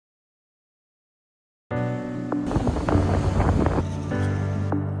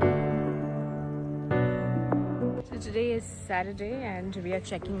Today is Saturday and we are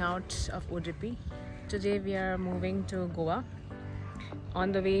checking out of Udupi. Today we are moving to Goa.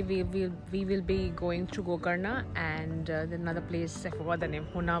 On the way we will be going to Gokarna and another place, I forgot the name,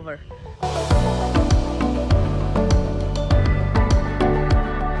 Honavar.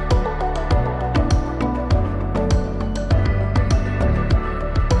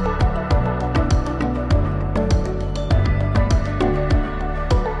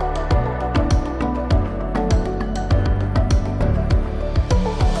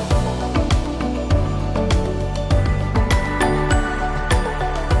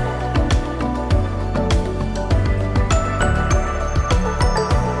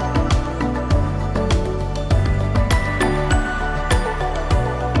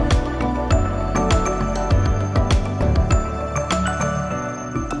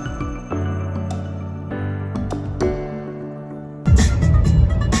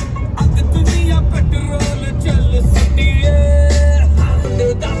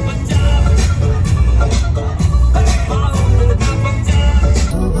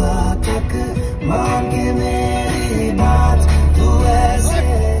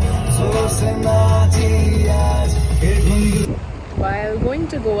 While going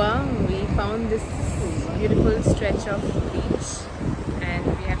to Goa, we found this beautiful stretch of beach and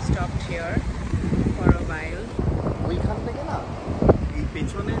we have stopped here for a while. ওইখান থেকে না এই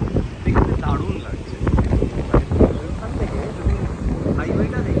পেছনে দেখতে দারুণ লাগছে। ওইখান থেকে যদি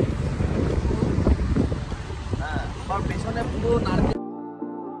হাইওয়েটা দেখি, হ্যাঁ, আর পেছনে পুরো নারকেল।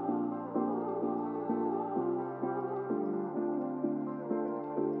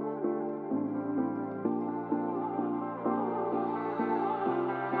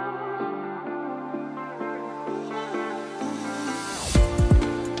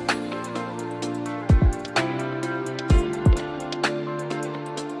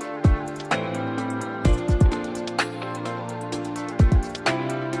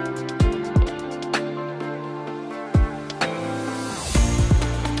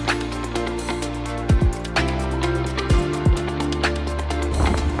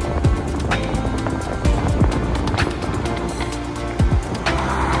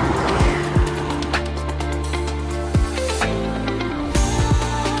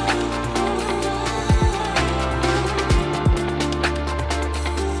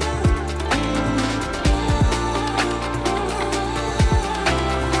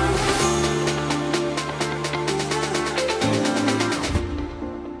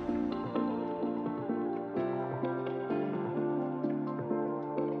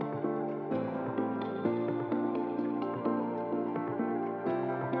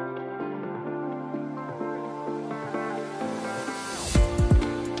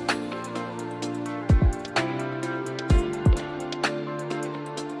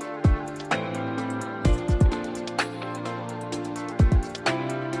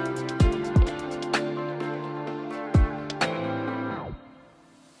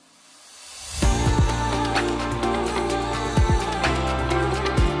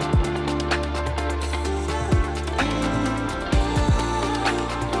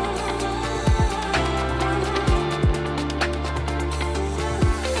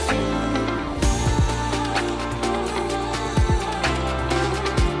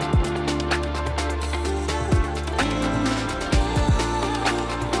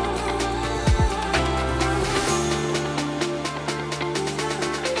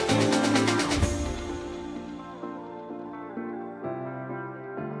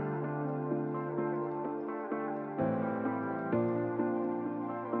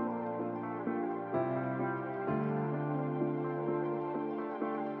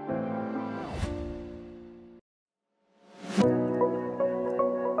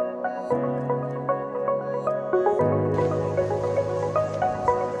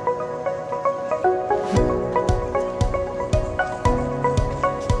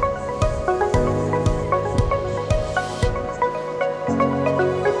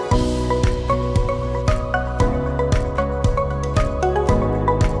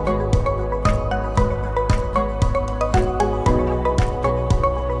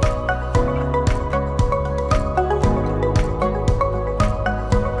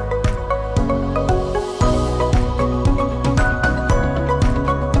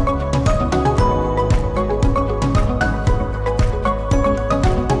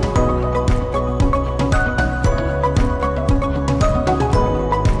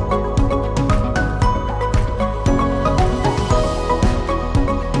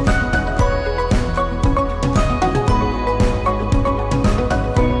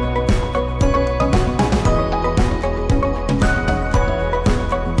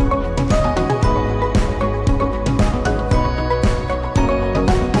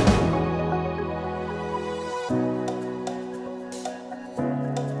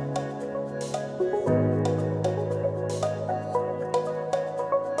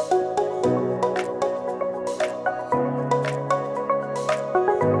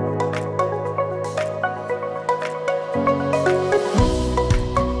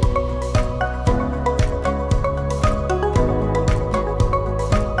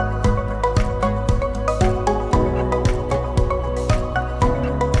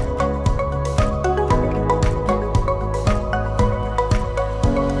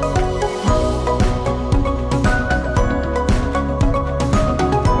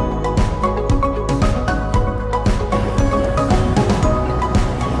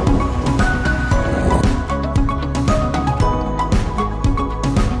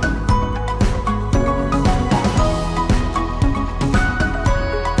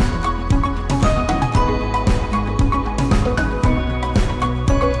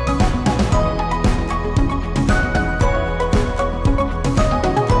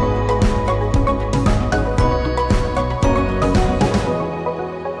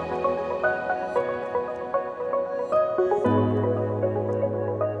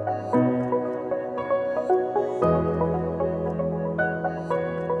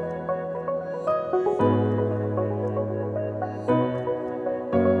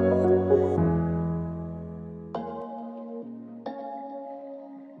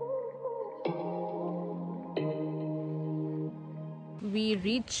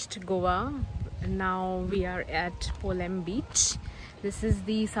 reached Goa. Now we are at Polem beach. This is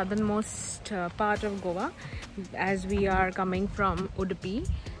the southernmost part of Goa as we are coming from Udupi.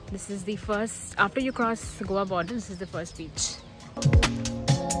 This is the first, after you cross Goa border, this is the first beach.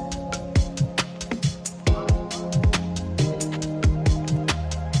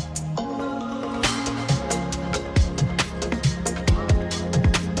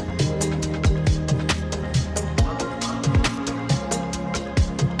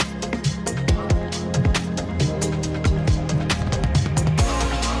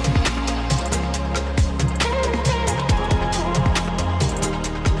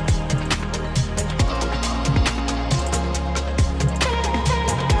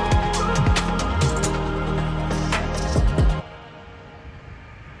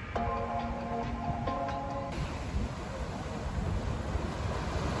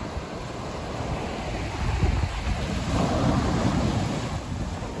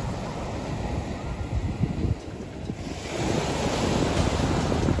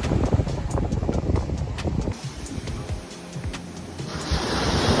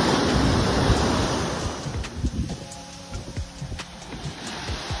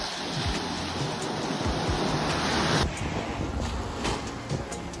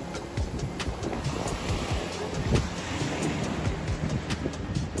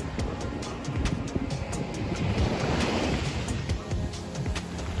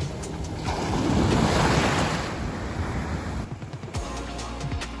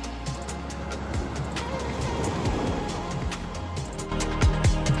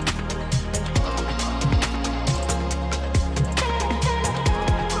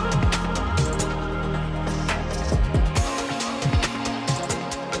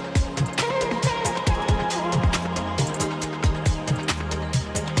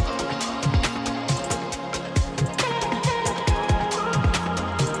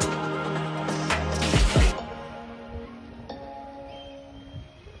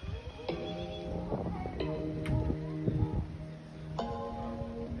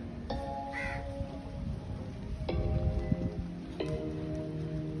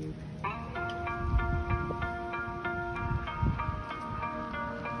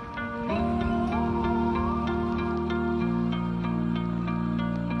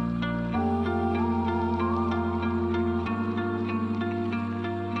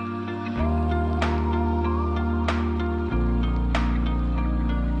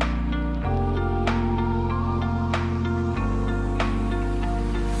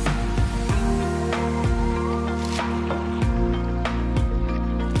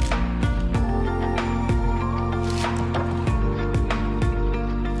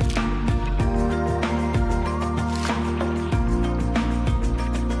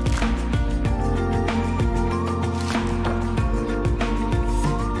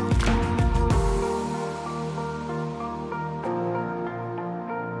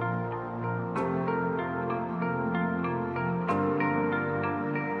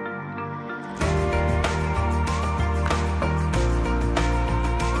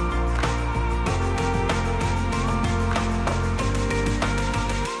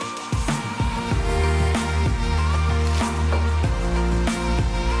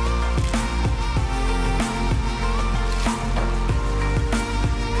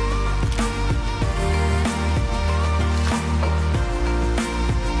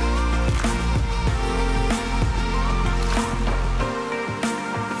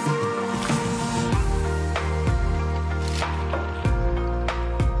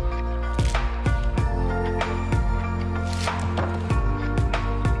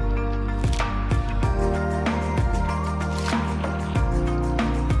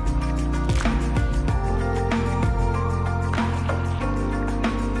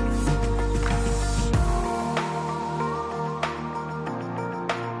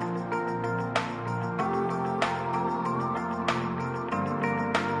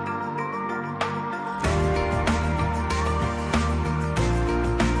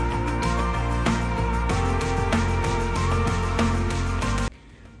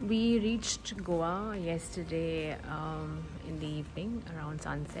 We reached Goa yesterday in the evening around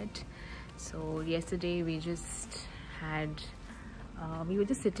sunset. So yesterday we just had we were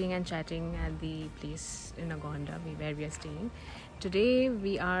just sitting and chatting at the place in Agonda where we are staying. Today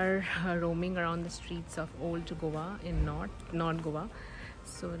we are roaming around the streets of Old Goa in North Goa.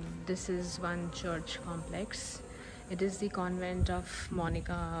 So this is one church complex. It is the convent of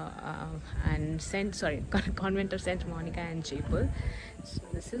Monica convent of Saint Monica and Chapel. So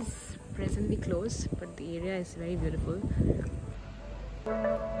this is presently closed, but the area is very beautiful.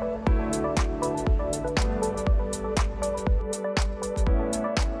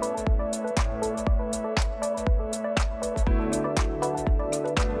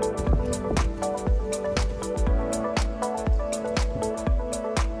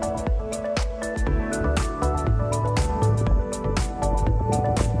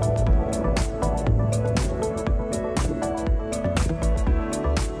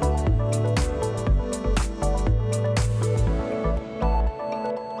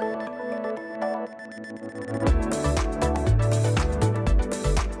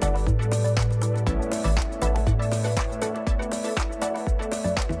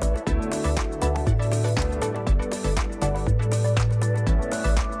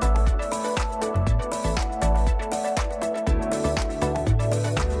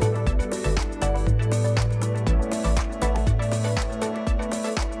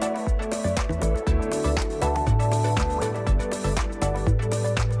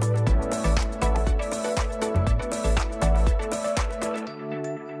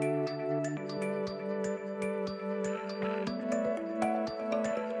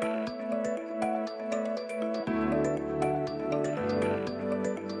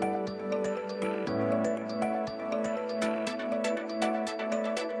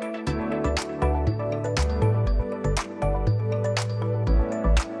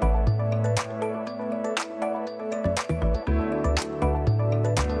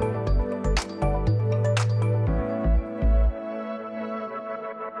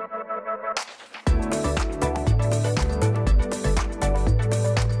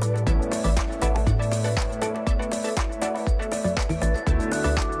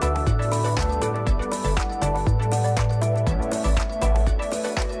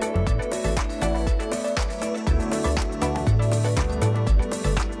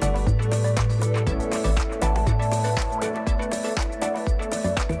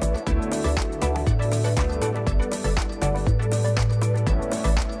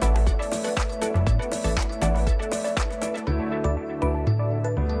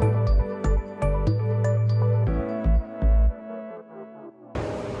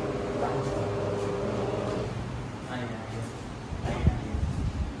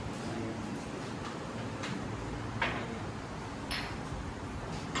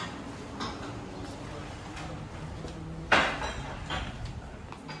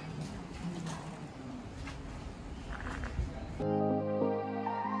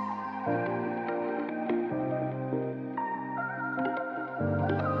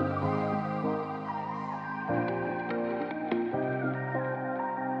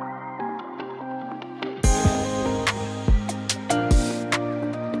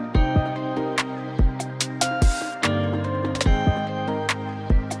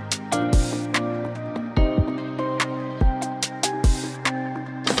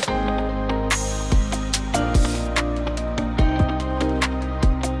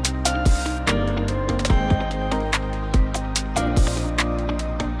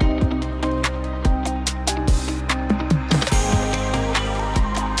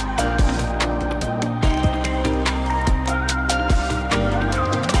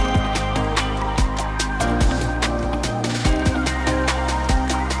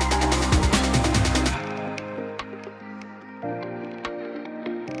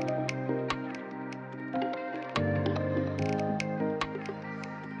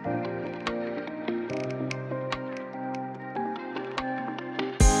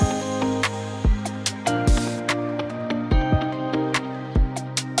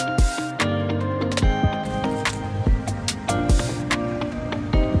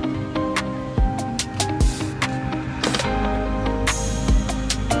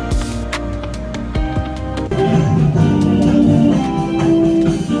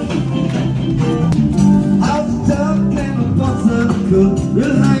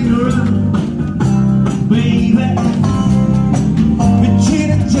 hang around, baby. Been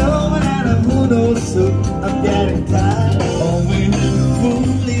cheating, Joe, and who knows soon. I'm getting tired of waiting,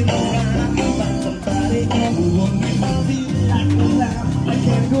 fooling around. Find somebody who won't make me feel like a lamb. I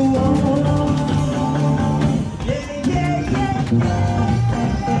can't go on.